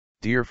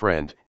Dear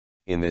friend,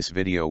 in this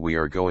video we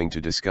are going to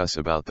discuss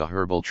about the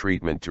herbal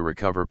treatment to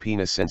recover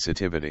penis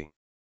sensitivity.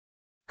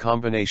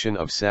 Combination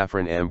of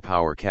Saffron M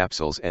Power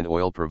capsules and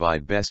oil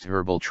provide best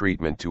herbal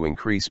treatment to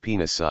increase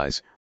penis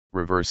size,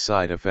 reverse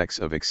side effects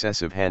of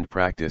excessive hand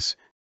practice,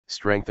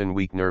 strengthen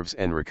weak nerves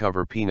and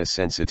recover penis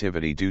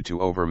sensitivity due to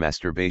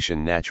overmasturbation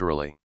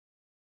naturally.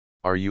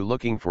 Are you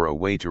looking for a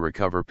way to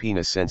recover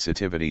penis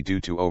sensitivity due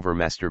to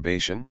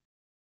overmasturbation?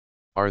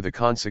 Are the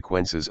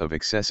consequences of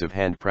excessive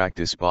hand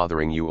practice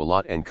bothering you a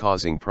lot and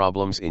causing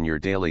problems in your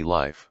daily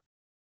life?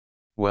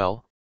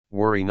 Well,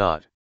 worry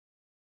not.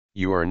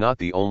 You are not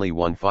the only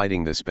one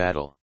fighting this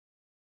battle.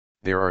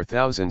 There are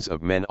thousands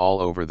of men all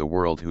over the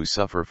world who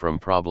suffer from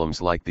problems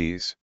like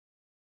these.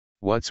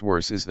 What's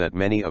worse is that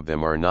many of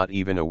them are not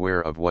even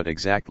aware of what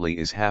exactly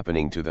is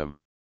happening to them.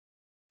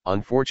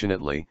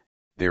 Unfortunately,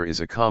 there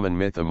is a common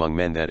myth among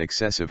men that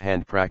excessive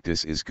hand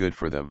practice is good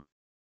for them.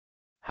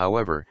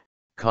 However,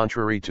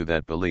 contrary to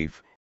that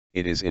belief,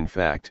 it is in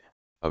fact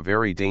a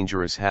very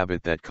dangerous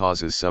habit that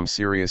causes some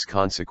serious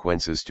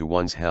consequences to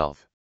one's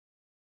health.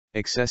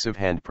 Excessive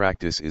hand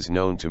practice is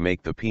known to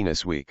make the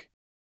penis weak.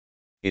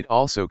 It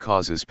also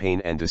causes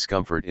pain and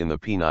discomfort in the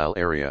penile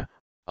area,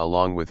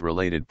 along with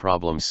related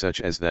problems such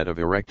as that of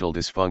erectile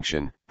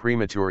dysfunction,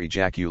 premature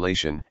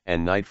ejaculation,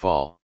 and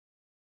nightfall.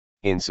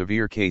 In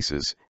severe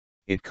cases,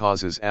 it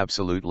causes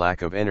absolute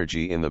lack of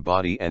energy in the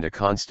body and a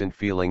constant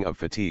feeling of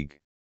fatigue.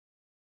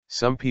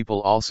 Some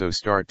people also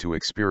start to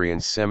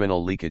experience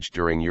seminal leakage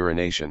during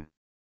urination.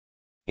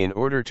 In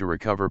order to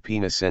recover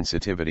penis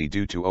sensitivity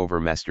due to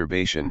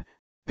overmasturbation,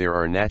 there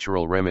are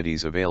natural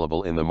remedies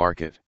available in the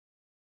market.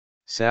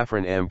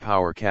 Saffron M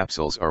Power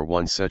capsules are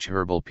one such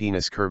herbal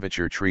penis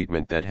curvature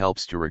treatment that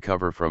helps to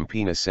recover from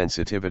penis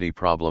sensitivity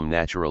problem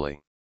naturally.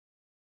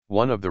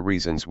 One of the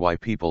reasons why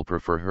people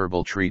prefer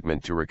herbal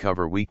treatment to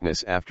recover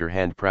weakness after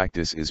hand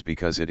practice is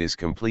because it is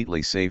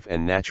completely safe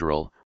and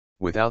natural,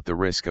 without the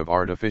risk of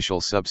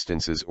artificial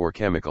substances or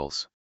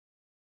chemicals.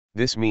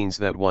 This means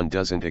that one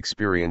doesn't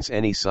experience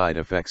any side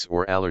effects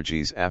or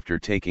allergies after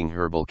taking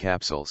herbal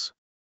capsules.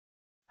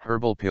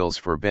 Herbal pills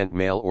for bent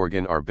male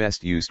organ are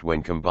best used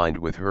when combined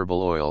with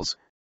herbal oils,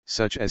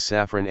 such as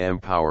Saffron M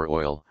Power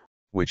oil,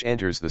 which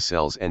enters the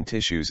cells and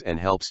tissues and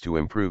helps to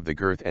improve the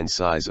girth and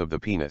size of the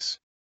penis.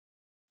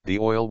 The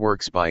oil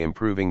works by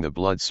improving the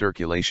blood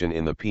circulation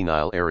in the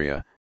penile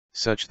area,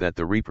 such that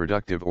the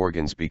reproductive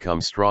organs become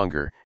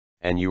stronger,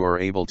 and you are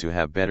able to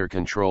have better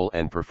control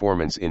and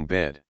performance in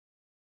bed.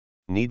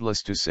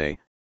 Needless to say,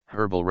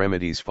 herbal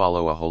remedies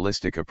follow a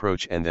holistic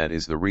approach, and that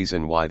is the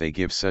reason why they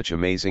give such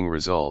amazing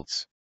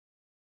results.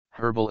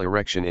 Herbal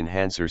erection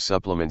enhancer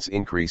supplements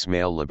increase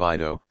male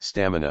libido,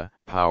 stamina,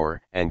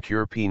 power, and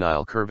cure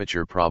penile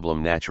curvature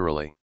problem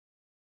naturally.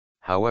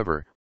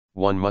 However,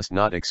 one must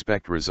not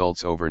expect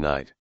results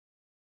overnight.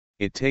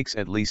 It takes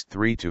at least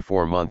 3 to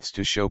 4 months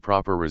to show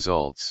proper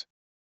results.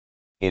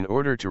 In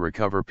order to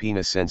recover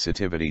penis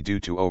sensitivity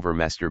due to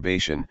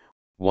overmasturbation,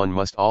 one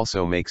must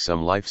also make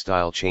some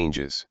lifestyle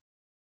changes.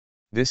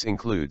 This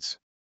includes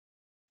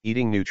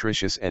eating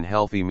nutritious and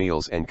healthy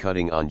meals and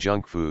cutting on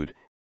junk food,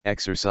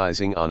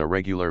 exercising on a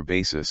regular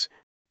basis,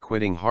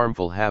 quitting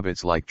harmful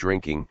habits like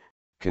drinking,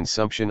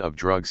 consumption of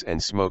drugs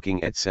and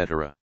smoking,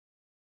 etc.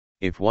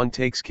 If one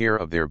takes care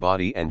of their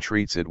body and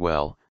treats it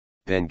well,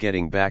 then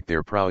getting back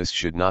their prowess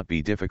should not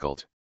be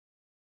difficult.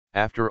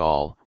 After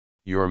all,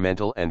 your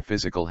mental and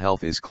physical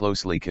health is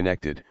closely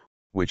connected,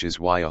 which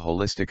is why a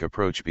holistic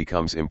approach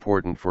becomes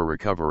important for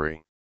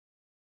recovery.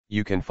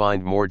 You can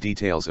find more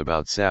details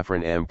about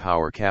Saffron M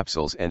Power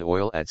capsules and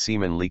oil at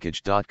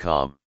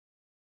semenleakage.com.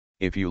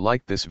 If you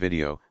liked this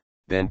video,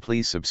 then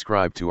please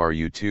subscribe to our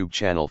YouTube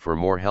channel for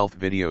more health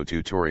video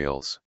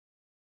tutorials.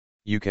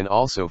 You can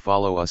also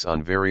follow us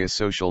on various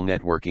social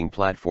networking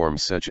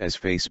platforms such as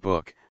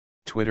Facebook,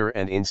 Twitter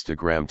and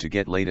Instagram to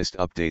get latest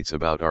updates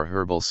about our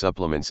herbal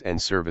supplements and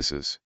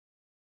services.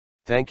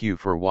 Thank you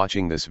for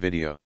watching this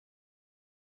video.